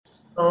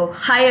Oh,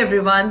 hi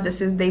everyone, this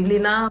is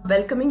Devlina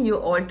welcoming you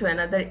all to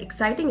another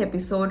exciting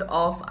episode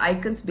of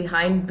Icons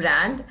Behind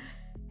Brand.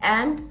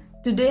 And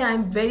today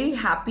I'm very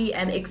happy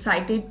and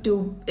excited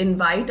to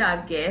invite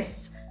our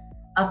guests,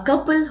 a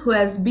couple who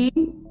has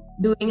been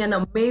doing an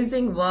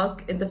amazing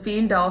work in the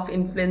field of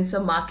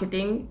influencer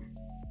marketing,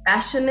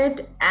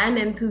 passionate and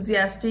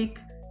enthusiastic,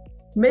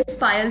 Miss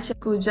Payal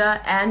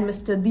Sakhuja and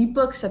Mr.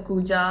 Deepak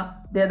Sakhuja.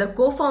 They're the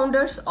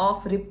co-founders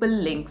of Ripple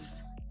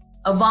Links.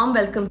 A warm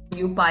welcome to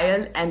you,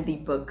 Payal and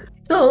Deepak.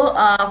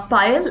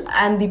 Payal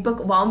and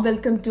Deepak, warm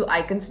welcome to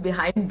Icons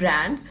Behind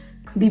Brand.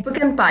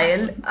 Deepak and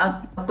Payal,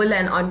 a couple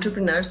and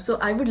entrepreneurs. So,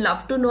 I would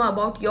love to know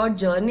about your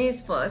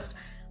journeys first,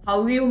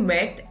 how you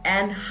met,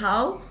 and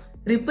how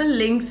Ripple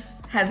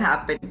Links has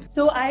happened.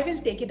 So I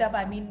will take it up.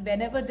 I mean,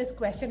 whenever this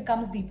question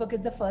comes, Deepak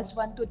is the first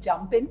one to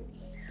jump in.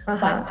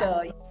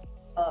 Uh-huh.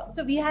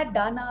 So we had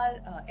done our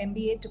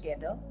MBA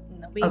together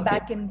way Okay.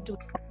 back in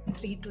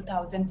 2003,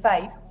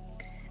 2005.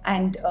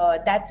 And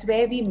that's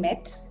where we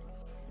met.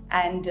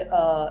 And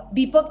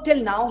Deepak,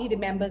 till now, he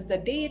remembers the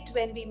date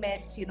when we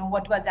met,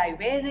 what was I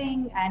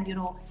wearing? And,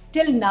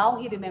 till now,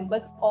 he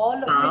remembers all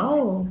of it.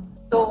 Wow.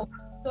 So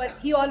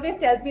he always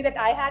tells me that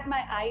I had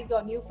my eyes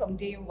on you from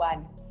day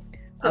one.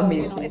 So,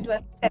 Amazing. it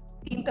was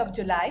 17th of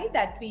July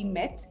that we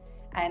met.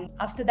 And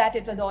after that,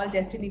 it was all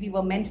destiny. We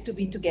were meant to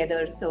be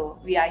together. So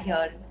we are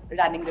here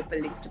running Ripple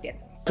Links together.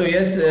 So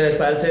yes, as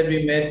Pal said,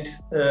 we met,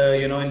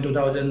 in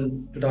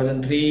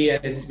 2003,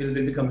 and we'll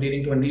be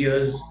completing 20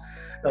 years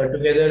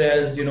together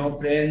as,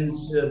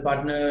 friends,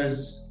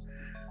 partners,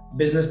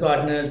 business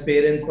partners,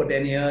 parents for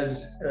 10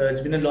 years.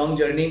 It's been a long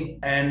journey,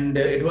 and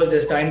it was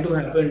destined to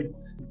happen.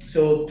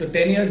 So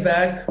 10 years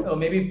back, or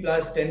maybe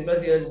 10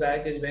 plus years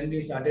back, is when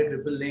we started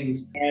Ripple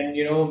Links. And,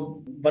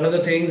 one of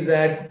the things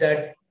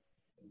the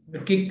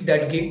kick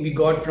we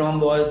got from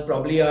was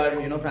probably our,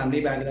 family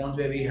backgrounds,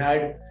 where we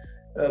had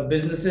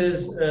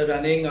businesses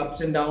running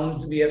ups and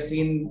downs. We have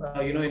seen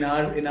in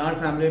our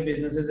family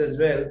businesses as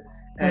well,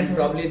 and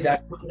probably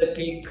that was the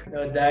kick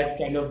that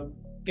kind of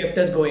kept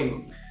us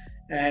going.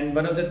 And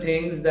one of the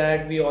things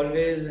that we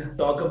always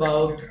talk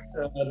about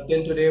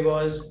till today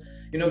was,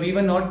 we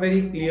were not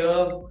very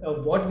clear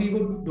what we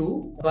would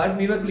do, but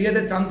we were clear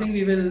that something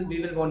we will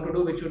want to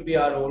do, which would be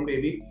our own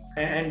baby.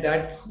 And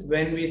that's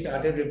when we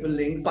started Ripple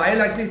Links. Payal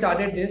actually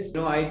started this.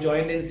 I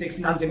joined in 6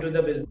 months into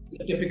the business.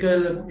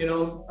 Typical,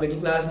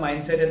 middle class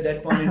mindset at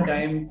that point in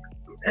time.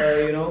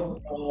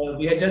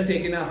 We had just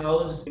taken a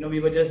house. We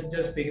were just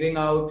figuring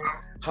out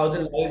how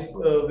the life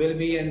will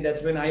be, and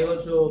that's when I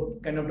also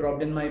kind of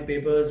dropped in my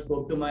papers,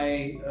 spoke to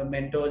my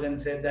mentors, and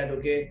said that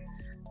okay,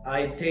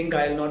 I think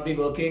I'll not be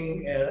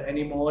working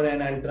anymore,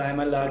 and I'll try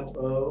my luck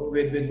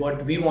with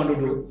what we want to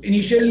do.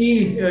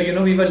 Initially,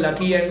 we were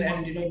lucky,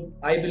 and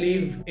I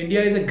believe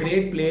India is a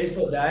great place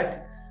for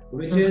that,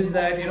 which is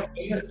that when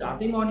you're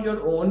starting on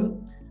your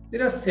own,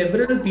 there are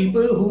several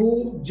people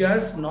who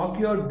just knock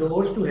your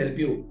doors to help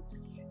you,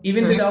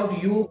 even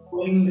without you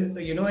going,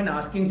 and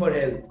asking for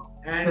help.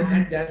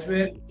 And that's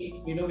where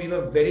we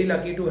were very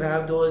lucky to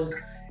have those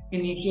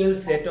initial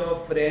set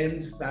of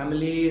friends,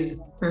 families.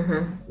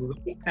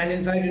 And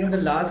in fact, the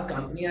last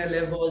company I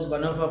left was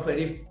one of our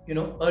very,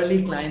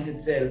 early clients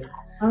itself.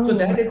 So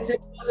that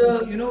itself was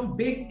a,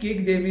 big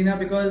kick, Devina,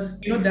 because,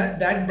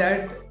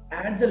 that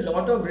adds a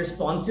lot of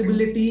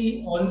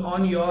responsibility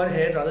on your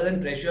head rather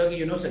than pressure,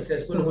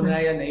 successful hona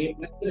hai ya nahi.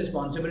 That's the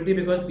responsibility,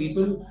 because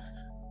people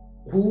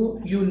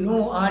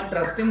who are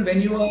trusting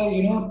when you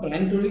are,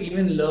 trying to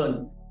even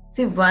learn.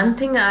 See, one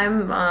thing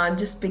I'm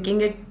just picking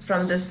it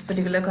from this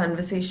particular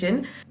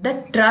conversation,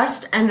 that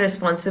trust and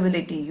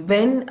responsibility.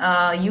 When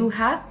you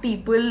have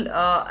people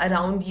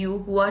around you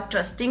who are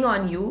trusting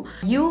on you,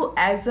 you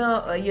as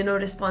a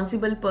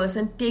responsible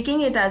person taking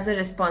it as a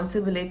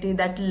responsibility,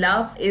 that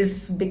love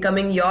is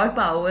becoming your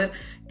power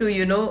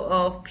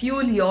to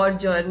fuel your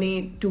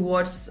journey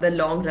towards the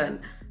long run.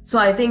 So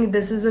I think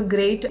this is a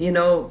great,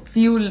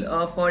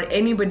 fuel for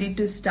anybody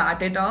to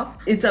start it off.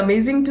 It's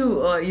amazing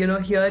to,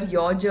 hear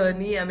your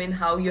journey. I mean,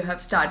 how you have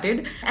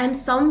started, and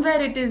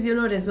somewhere it is,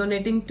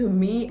 resonating to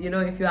me.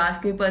 If you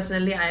ask me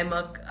personally, I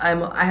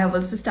have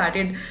also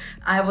started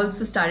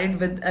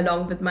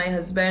along with my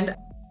husband.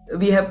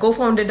 We have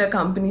co-founded a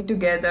company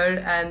together,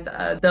 and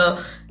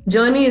the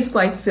journey is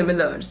quite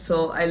similar.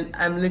 So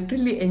I'm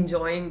literally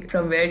enjoying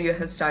from where you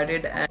have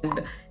started,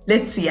 and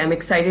let's see. I'm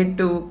excited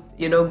to,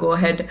 go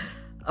ahead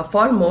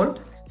for more.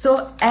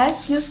 So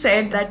as you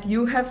said that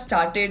you have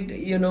started,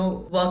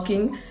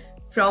 working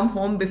from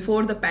home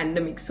before the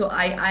pandemic. So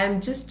I am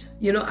just,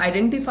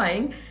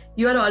 identifying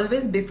you are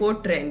always before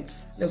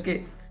trends.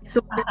 Okay.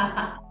 So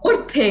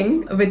one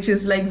thing which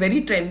is like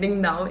very trending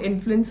now,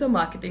 influencer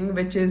marketing,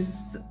 which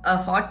is a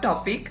hot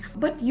topic,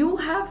 but you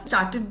have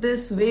started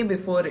this way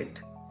before it,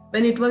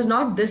 when it was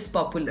not this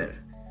popular.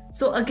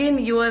 So again,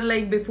 you are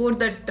like before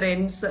the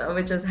trends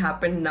which has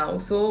happened now.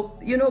 So,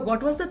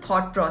 what was the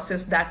thought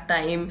process that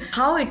time?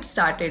 How it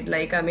started?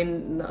 Like, I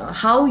mean,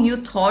 how you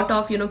thought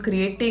of,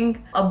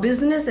 creating a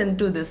business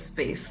into this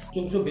space?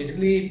 So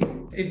basically,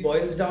 it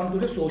boils down to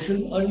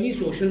the early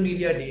social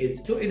media days.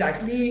 So it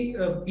actually,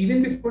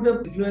 even before the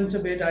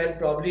influencer bit, I'll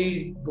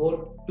probably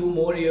go 2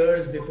 more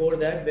years before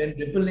that when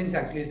Ripple Links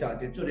actually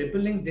started. So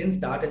Ripple Links didn't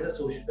start as a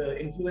social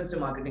influencer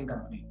marketing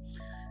company.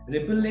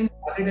 Ripple Links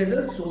started as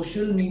a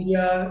social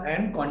media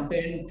and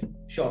content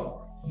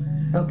shop.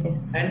 Okay.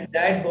 And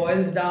that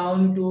boils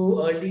down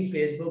to early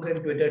Facebook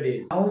and Twitter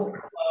days. Now,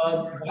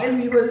 while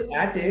we were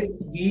at it,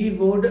 we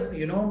would,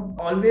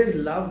 always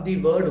love the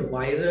word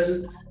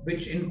viral,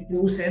 which in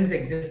true sense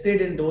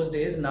existed in those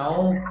days.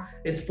 Now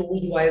it's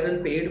post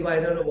viral, paid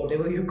viral, or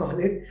whatever you call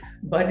it.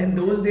 But in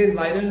those days,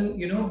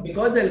 viral,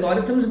 because the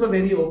algorithms were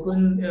very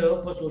open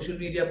for social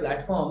media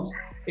platforms,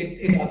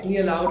 it actually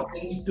allowed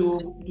things to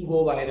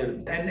go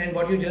viral. And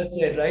what you just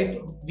said,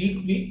 right?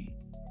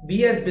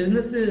 We as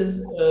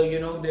businesses,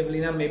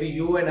 Devlina, maybe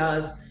you and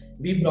us,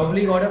 we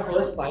probably got our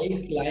first 5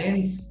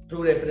 clients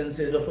through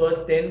references, or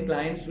first 10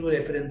 clients through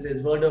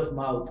references, word of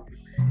mouth.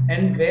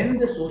 And when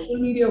the social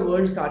media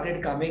world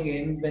started coming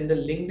in, when the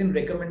LinkedIn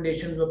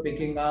recommendations were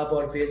picking up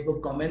or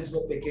Facebook comments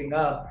were picking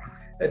up,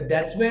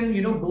 that's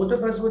when, both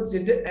of us would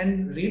sit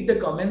and read the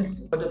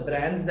comments for the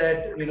brands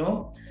that,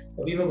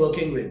 we were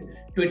working with.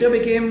 Twitter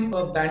became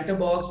a banter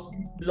box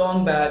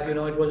long back. It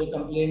was a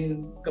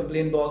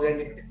complaint box,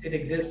 and it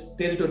exists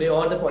still today,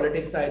 or the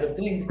politics side of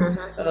things.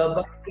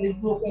 But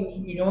Facebook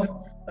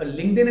and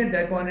LinkedIn at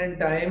that point in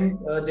time,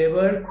 they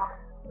were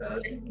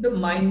the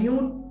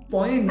minute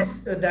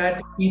points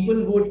that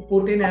people would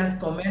put in as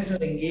comments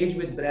or engage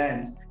with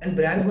brands, and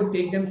brands would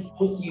take them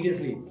so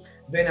seriously,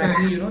 when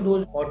actually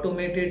those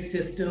automated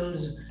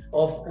systems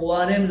of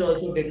ORMs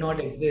also did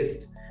not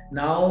exist.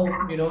 Now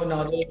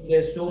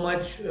there's so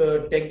much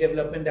tech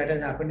development that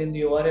has happened in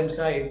the ORM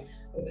side.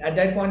 At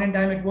that point in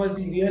time, it was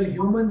the real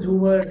humans who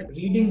were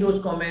reading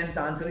those comments,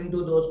 answering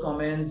to those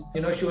comments,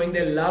 showing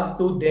their love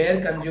to their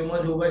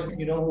consumers who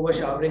were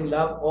showering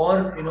love,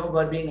 or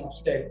were being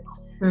upset.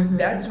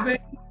 That's when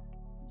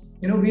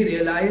we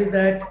realized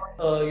that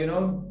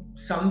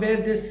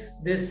somewhere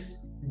this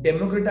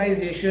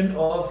democratization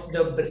of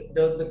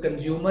the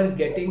consumer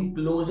getting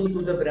closer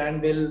to the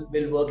brand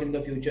will work in the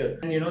future.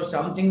 And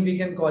some things we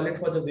can call it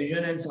for the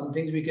vision, and some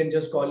things we can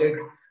just call it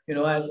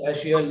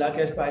as sheer luck,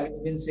 as Payal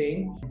has been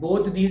saying.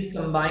 Both these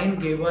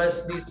combined gave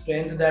us the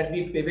strength that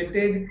we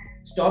pivoted,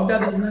 stopped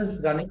our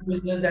running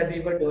business that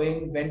we were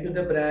doing, went to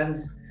the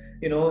brands,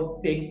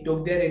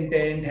 took their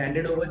intent,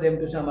 handed over them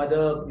to some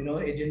other,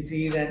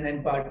 agencies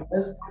and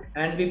partners,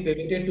 and we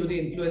pivoted to the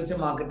influencer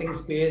marketing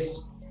space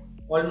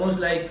almost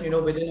like,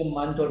 within a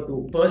month or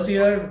two. First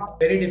year,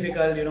 very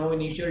difficult,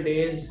 initial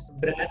days,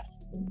 brands,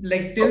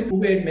 like till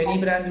COVID, many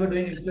brands were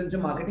doing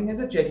influencer marketing as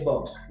a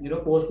checkbox.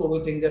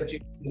 Post-COVID, things have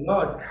changed a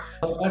lot.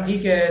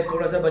 ठीक है,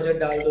 थोड़ा सा budget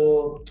डाल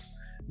दो,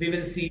 we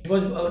will see. It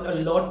was a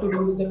lot to do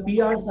with the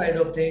PR side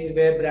of things,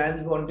 where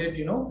brands wanted,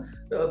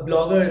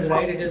 bloggers,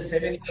 right? It is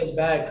 7 years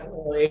back,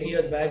 8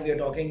 years back, we are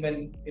talking,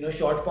 when,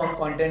 short form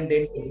content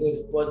didn't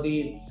exist. It was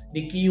the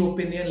key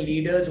opinion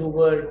leaders who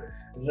were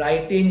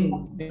writing,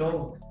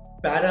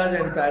 paras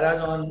and paras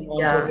on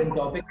certain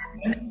topics.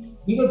 And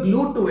we were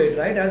glued to it,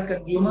 right? As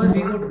consumers,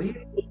 we would read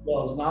those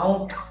blogs.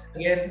 Now,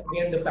 again,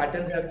 the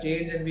patterns have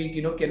changed, and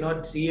we,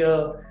 cannot see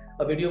a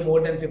video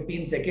more than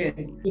 15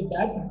 seconds.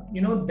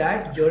 So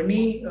that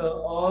journey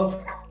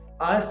of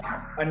us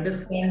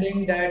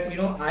understanding that,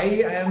 I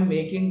am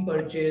making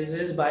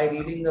purchases by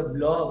reading the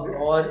blog,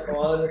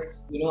 or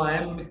I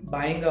am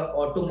buying an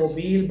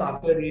automobile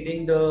after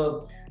reading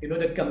the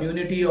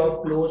community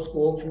of close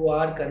folks who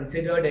are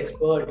considered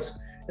experts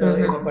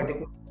in a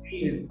particular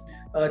field.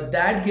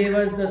 That gave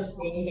us the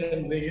strength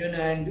and vision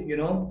and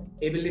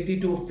ability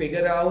to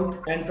figure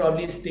out and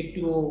probably stick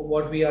to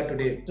what we are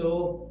today.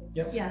 So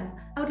yeah,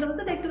 I would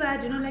also like to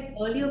add, like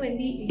earlier when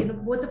we,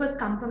 both of us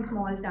come from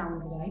small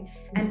towns, right?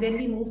 And when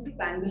we moved to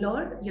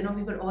Bangalore, we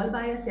were all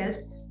by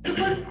ourselves. So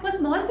for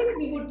small things,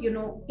 we would,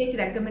 take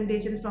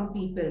recommendations from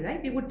people,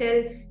 right? We would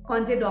tell,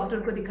 कौन से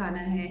doctor को दिखाना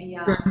है,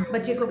 या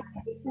बच्चे को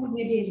school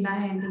में भेजना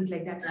है, and things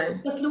like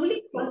that. But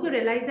slowly, we also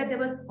realized that there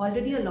was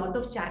already a lot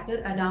of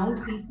chatter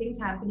around these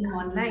things happening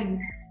online.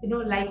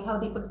 Like how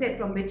Deepak said,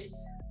 from which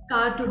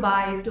car to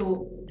buy,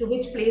 to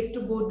which place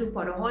to go to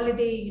for a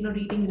holiday,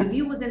 reading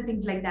reviews and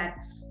things like that.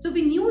 So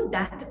we knew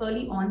that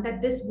early on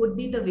that this would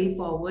be the way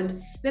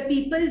forward, where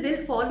people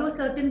will follow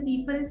certain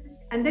people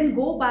and then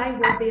go by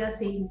what they are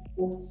saying,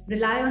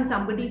 rely on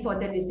somebody for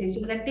their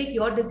decisions, and take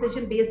your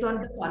decision based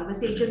on the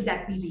conversations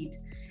that we read.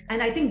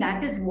 And I think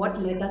that is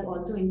what led us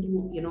also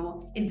into,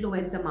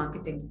 influencer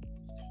marketing.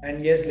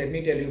 And yes, let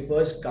me tell you,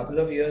 first couple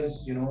of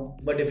years,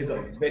 were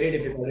difficult, very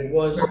difficult. It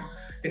was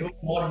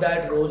not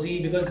that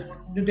rosy, because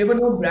there were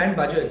no brand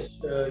budgets.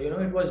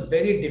 It was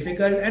very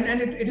difficult,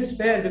 and it is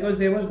fair, because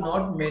there was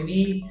not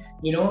many,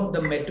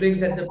 the metrics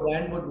that the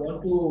brand would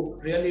want to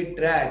really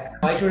track.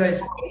 Why should I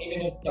spend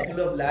even a couple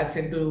of lakhs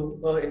into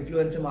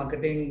influencer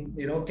marketing,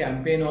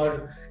 campaign,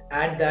 or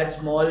add that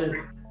small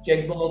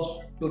checkbox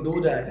to do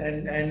that?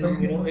 And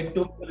it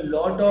took a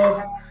lot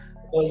of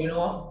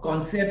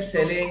concept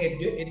selling.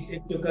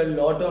 It took a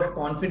lot of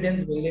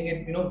confidence building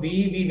it.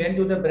 We went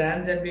to the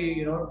brands and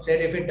we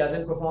said, if it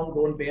doesn't perform,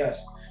 don't pay us.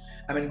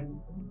 I mean,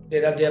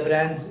 there are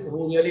brands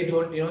who really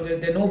don't.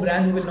 There are no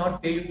brand who will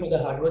not pay you for the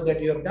hard work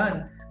that you have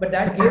done. But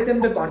that gave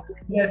them the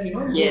confidence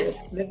that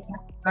Yes. let's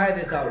try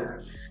this out.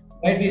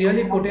 Right? We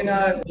really put in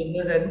our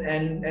business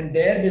and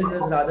their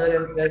business rather,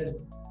 and said,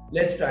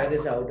 let's try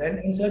this out. And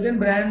in certain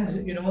brands,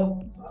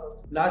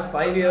 last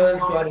 5 years,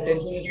 so our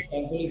retention is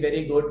thankfully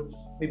very good.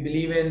 We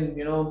believe in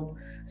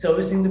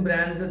servicing the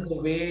brands in the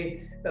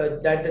way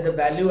that the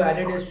value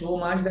added is so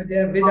much that they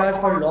are with us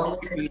for longer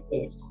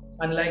periods,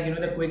 unlike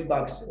the quick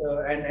bucks.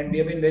 And we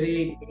have been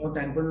very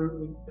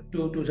thankful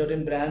to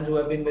certain brands who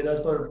have been with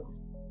us for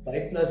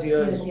 5+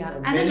 years. Yes, yeah.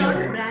 And a lot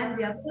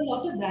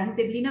of brands,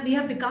 Deblina, we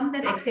have become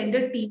their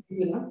extended teams.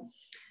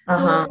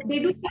 Uh-huh. So they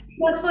do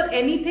work for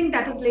anything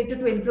that is related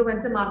to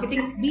influencer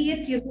marketing, be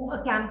it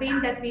a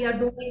campaign that we are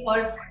doing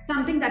or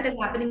something that is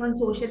happening on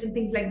social and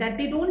things like that.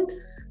 They don't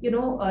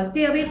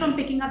stay away from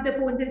picking up their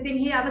phones and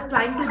saying, hey, I was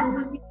trying to do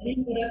this,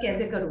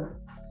 kaise karu?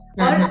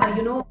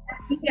 Or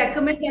we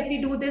recommend that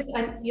we do this,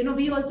 and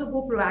we also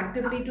go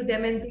proactively to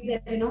them and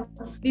say that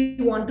we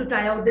want to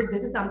try out this.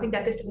 This is something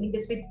that is doing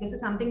this. This is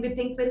something we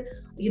think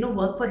will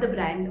work for the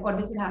brand, or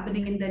this is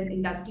happening in the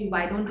industry.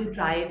 Why don't you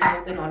try it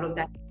out and all of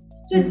that?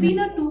 So it's been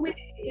a two-way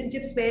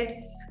relationship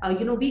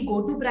where we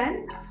go to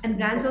brands and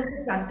brands also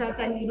trust us,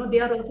 and they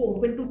are also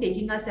open to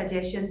taking our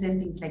suggestions and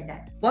things like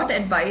that. What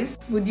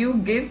advice would you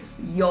give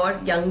your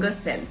younger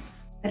self?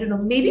 I don't know.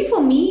 Maybe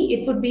for me,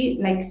 it would be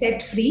like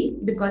set free,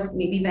 because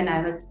maybe when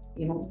I was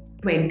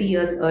 20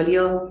 years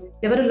earlier,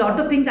 there were a lot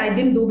of things I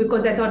didn't do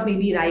because I thought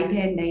maybe right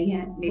hai, nahi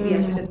hai. Maybe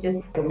I should have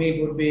just. For me,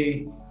 it would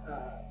be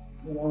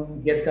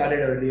get started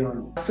early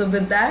on. So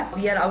with that,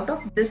 we are out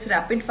of this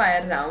rapid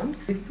fire round.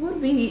 Before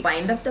we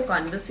wind up the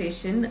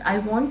conversation, I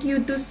want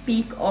you to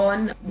speak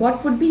on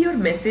what would be your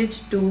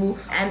message to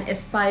an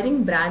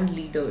aspiring brand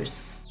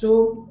leaders.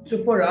 So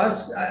for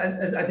us,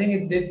 I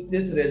think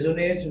this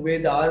resonates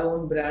with our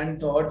own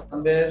brand thought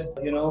somewhere.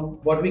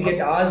 What we get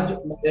asked,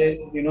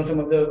 some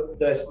of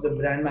the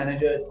brand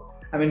managers.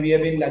 I mean, we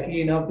have been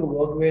lucky enough to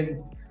work with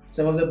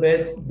some of the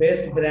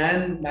best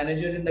brand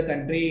managers in the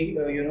country,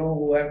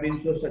 who have been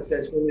so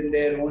successful in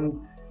their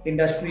own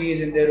industries,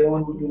 in their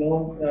own,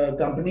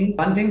 companies.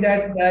 One thing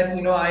that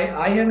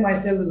I have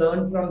myself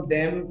learned from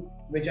them,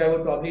 which I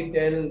would probably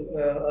tell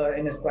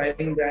an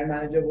aspiring brand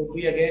manager, would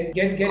be, again,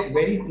 get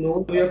very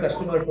close to your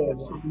customer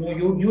first.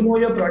 You know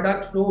your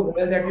product so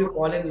well that you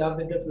fall in love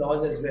with the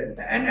flaws as well.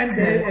 And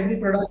every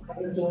product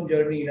has its own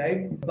journey,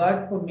 right?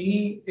 But for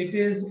me, it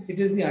is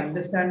the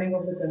understanding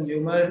of the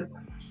consumer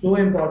so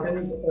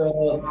important,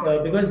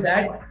 because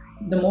that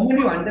the moment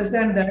you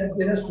understand that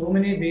there are so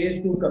many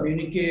ways to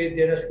communicate,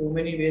 there are so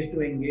many ways to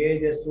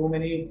engage, there's so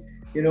many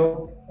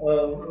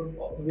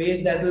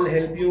ways that will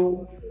help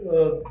you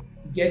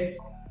get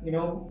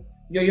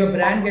your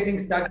brand getting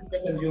stuck in the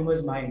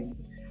consumer's mind,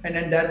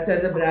 and that's,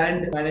 as a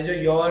brand manager,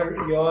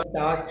 your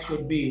task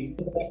should be.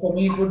 For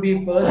me, it would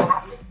be first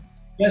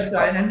just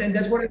try, and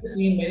that's what I've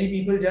seen. Many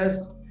people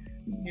just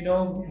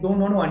don't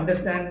want to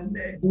understand,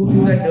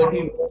 do that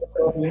dirty work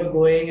of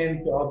going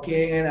and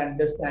talking and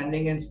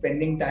understanding and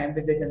spending time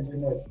with the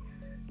consumers.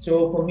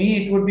 So for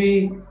me, it would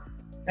be,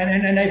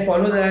 and I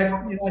follow that.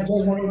 I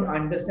just want to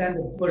understand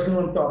the person who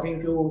I'm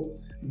talking to,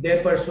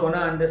 their persona,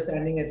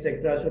 understanding,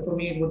 etc. So for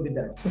me, it would be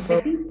that. Super.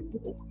 I think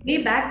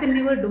way back when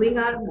we were doing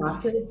our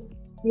masters,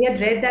 we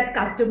had read that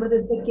customer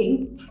is the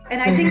king,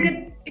 and I think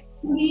it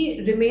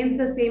really remains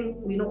the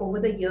same, over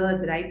the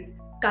years, right?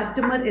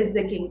 Customer is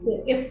the king.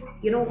 So if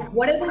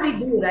whatever we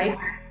do, right,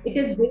 it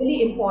is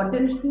really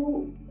important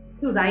to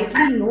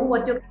rightly know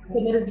what your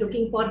customer is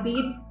looking for, be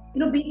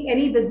it be it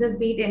any business,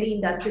 be it any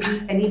industry, be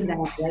it any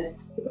brand, right?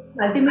 Because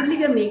ultimately,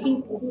 we are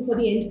making something for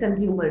the end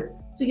consumer.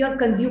 So your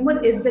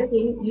consumer is the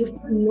king. You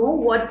should know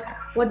what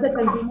the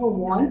consumer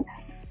wants,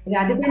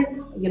 rather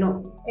than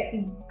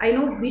I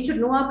know we should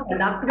know our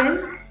product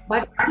well,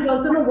 but we should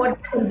also know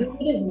what the consumer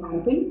is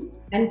wanting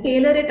and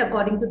tailor it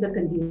according to the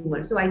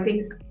consumer. So I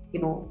think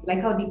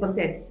like how Deepak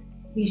said,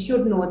 we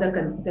should know the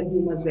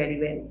consumers very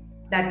well.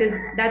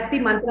 That's the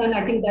mantra, and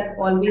I think that's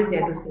always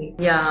there to stay.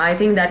 Yeah, I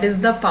think that is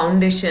the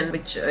foundation,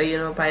 which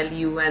Payal,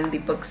 you and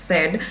Deepak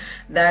said,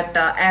 that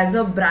as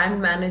a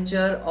brand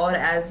manager or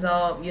as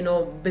a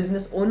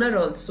business owner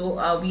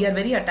also, we are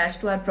very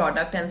attached to our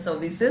product and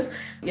services.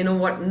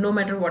 No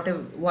matter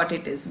what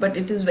it is, but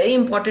it is very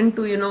important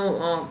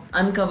to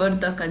uncover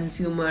the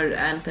consumer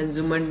and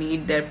consumer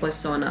need, their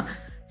persona.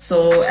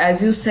 So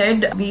as you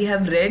said, we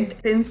have read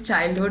since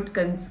childhood,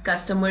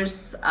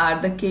 customers are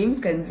the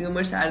king,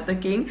 consumers are the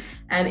king,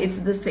 and it's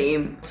the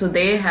same. So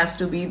they has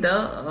to be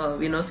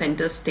the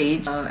center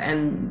stage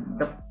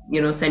and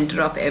the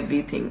center of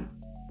everything,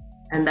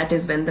 and that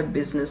is when the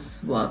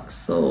business works.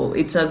 So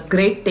it's a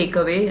great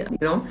takeaway.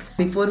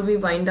 Before we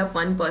wind up,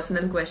 one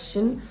personal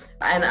question,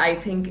 and I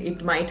think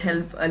it might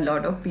help a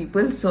lot of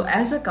people. So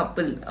as a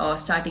couple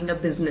starting a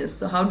business,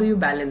 so how do you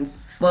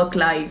balance work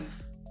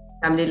life,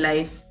 family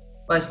life,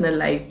 personal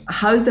life?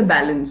 How's the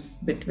balance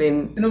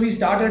between? We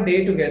start our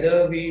day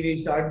together. We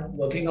start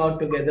working out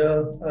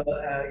together.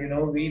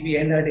 We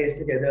end our days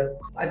together.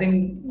 I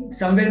think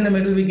somewhere in the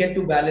middle we get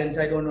to balance.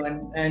 I don't know.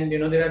 And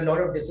there are a lot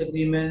of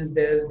disagreements.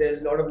 There's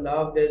a lot of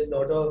love. There's a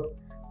lot of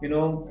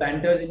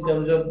banters in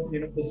terms of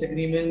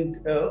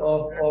disagreement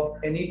of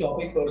any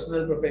topic,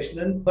 personal,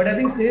 professional. But I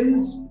think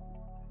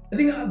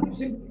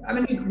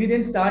we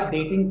didn't start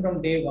dating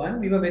from day one.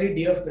 We were very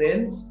dear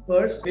friends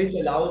first, which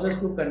allows us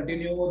to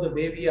continue the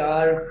way we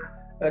are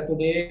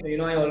today.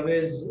 I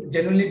always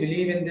genuinely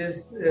believe in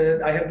this.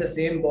 I have the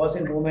same boss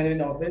in home and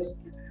in office,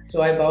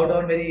 so I bow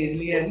down very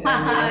easily.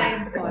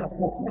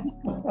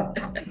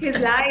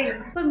 His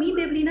line. For me,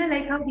 Devlina,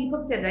 like how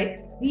Deepak said, right?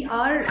 We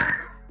are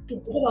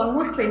together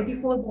almost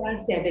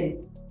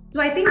 24/7. So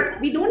I think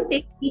we don't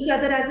take each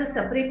other as a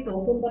separate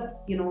person,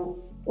 but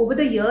over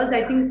the years,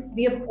 I think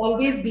we have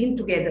always been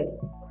together.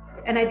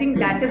 And I think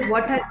that is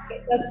what has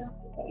kept us,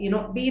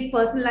 be it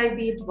personal life,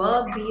 be it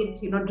work, be it,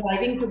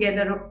 driving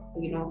together,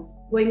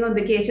 going on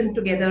vacations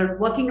together,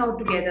 working out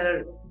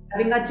together,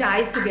 having our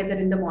chais together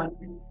in the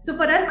morning. So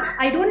for us,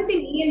 I don't see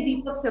me and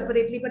Deepak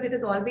separately, but it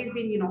has always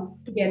been,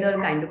 together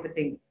kind of a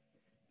thing.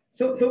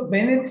 So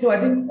I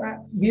think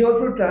we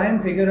also try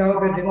and figure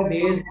out that there are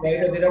days,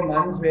 right, or there are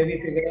months where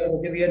we figure out,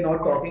 okay, we are not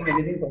talking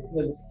anything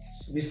personal.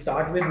 We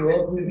start with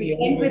work, we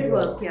end with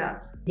work, yeah.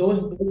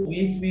 Those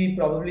weeks we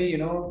probably,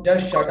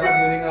 just shut up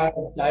during our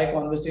chai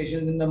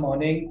conversations in the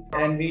morning.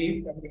 And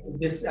we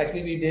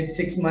did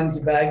 6 months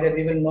back that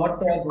we will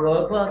not talk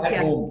work at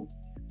home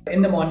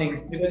in the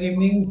mornings, because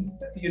evenings,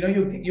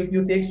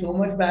 you take so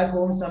much back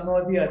home some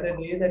or the other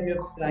days that you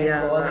have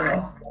client calls and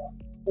all.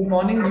 The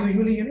mornings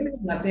usually,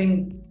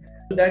 nothing.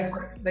 So that's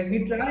like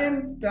we try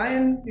and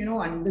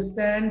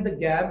understand the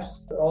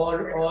gaps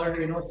or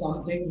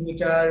some things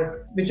which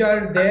are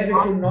there,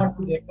 which should not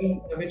be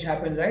there, which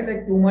happens, right?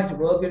 Like too much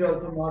work is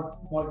also not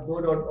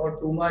good, or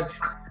too much.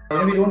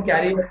 We don't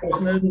carry the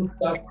personal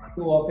stuff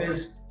to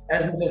office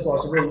as much as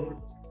possible.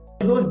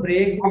 So those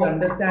breaks, those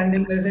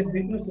understanding, as I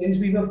said, since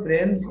we were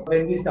friends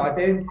when we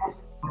started,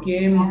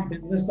 became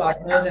business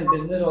partners, and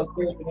business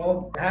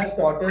also has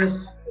taught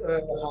us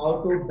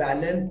how to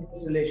balance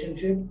this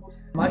relationship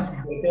much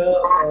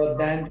better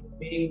than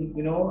being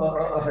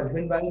a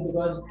husband wife,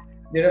 because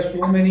there are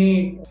so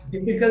many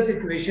difficult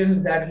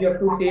situations that you have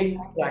to take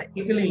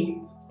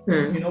practically.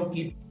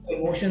 Keep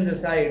emotions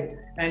aside,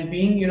 and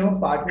being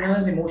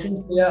partners,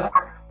 emotions play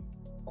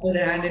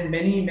a hand in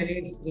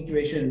many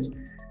situations,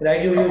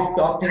 right? You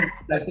stop things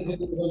practically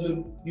because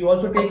you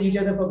also take each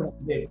other for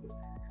granted.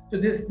 So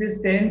this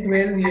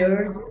 10-12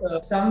 years,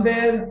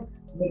 somewhere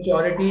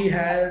maturity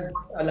has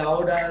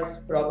allowed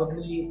us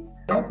probably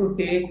to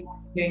take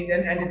things,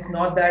 and it's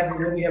not that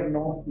we have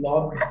not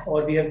flopped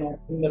or we have not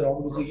taken the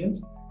wrong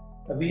decisions.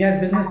 We as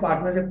business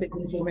partners have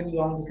taken so many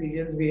wrong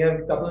decisions. We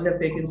have couples have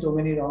taken so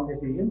many wrong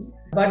decisions.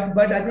 But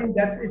I think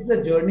it's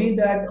a journey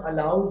that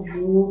allows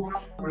you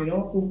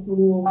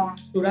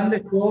to run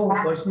the show,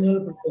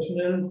 personal,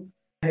 professional,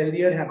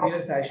 healthier,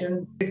 happier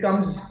fashion. It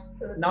comes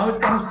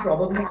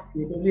probably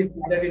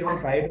that we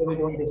don't fight or we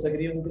don't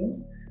disagree on things.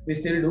 We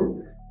still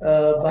do,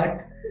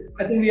 but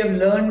I think we have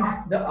learned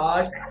the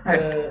art,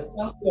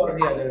 some or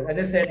the other. As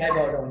I said, I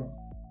bow down.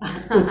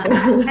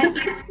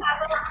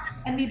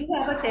 And we do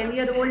have a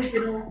 10-year-old,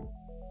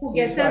 who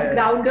gets us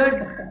grounded,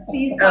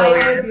 sees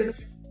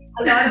fires,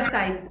 a lot of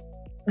times.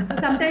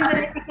 Sometimes when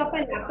I pick up a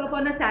laptop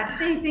on a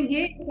Saturday, he's saying,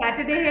 "Hey,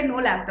 Saturday hai, no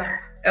laptop."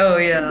 Oh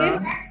yeah.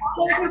 Then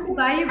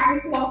why you go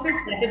to office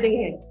Saturday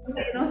hai?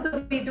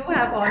 So we do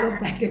have all of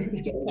that.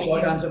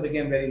 Short answer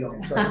became very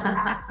long. Sorry.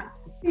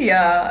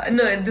 Yeah,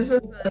 no, this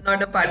was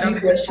not a part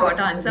of the short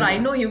answer. I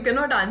know you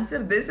cannot answer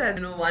this as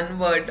one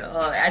word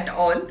at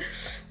all.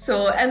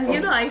 So,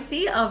 and I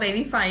see a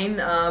very fine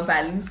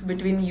balance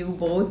between you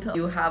both.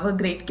 You have a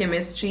great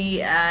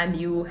chemistry and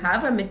you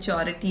have a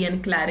maturity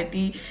and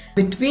clarity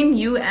between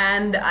you,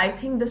 and I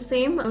think the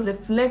same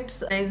reflects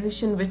the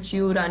organization which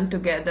you run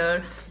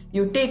together.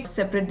 You take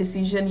separate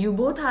decision. You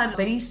both are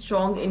very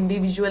strong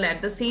individual.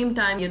 At the same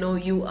time,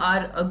 you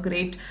are a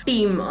great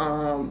team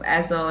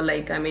as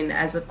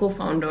a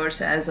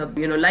co-founders, as a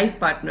life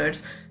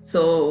partners.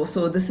 So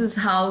this is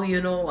how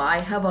I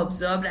have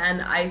observed,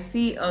 and I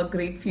see a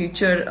great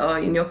future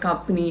in your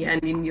company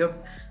and in your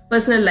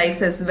personal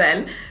lives as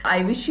well.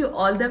 I wish you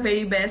all the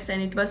very best,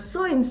 and it was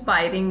so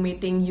inspiring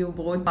meeting you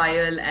both,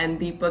 Payal and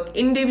Deepak.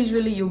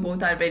 Individually, you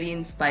both are very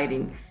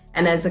inspiring,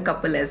 and as a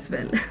couple as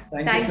well.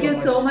 Thank you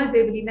so much,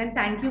 Devlin, and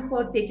thank you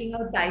for taking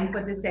out time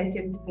for this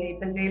session today.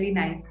 It was really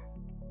nice.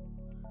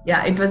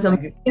 Yeah, it was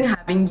amazing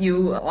having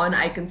you on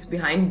Icons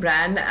Behind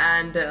Brand,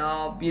 and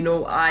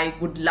I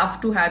would love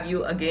to have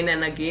you again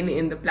and again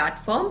in the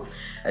platform.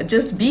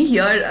 Just be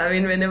here. I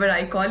mean, whenever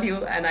I call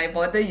you and I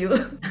bother you.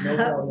 No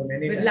problem.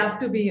 Anytime. We'd love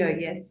to be here.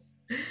 Yes.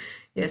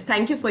 Yes.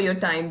 Thank you for your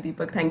time,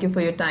 Deepak. Thank you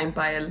for your time,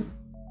 Payal.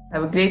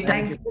 Have a great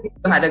time. You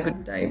had a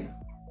good time.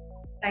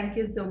 Thank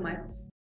you so much.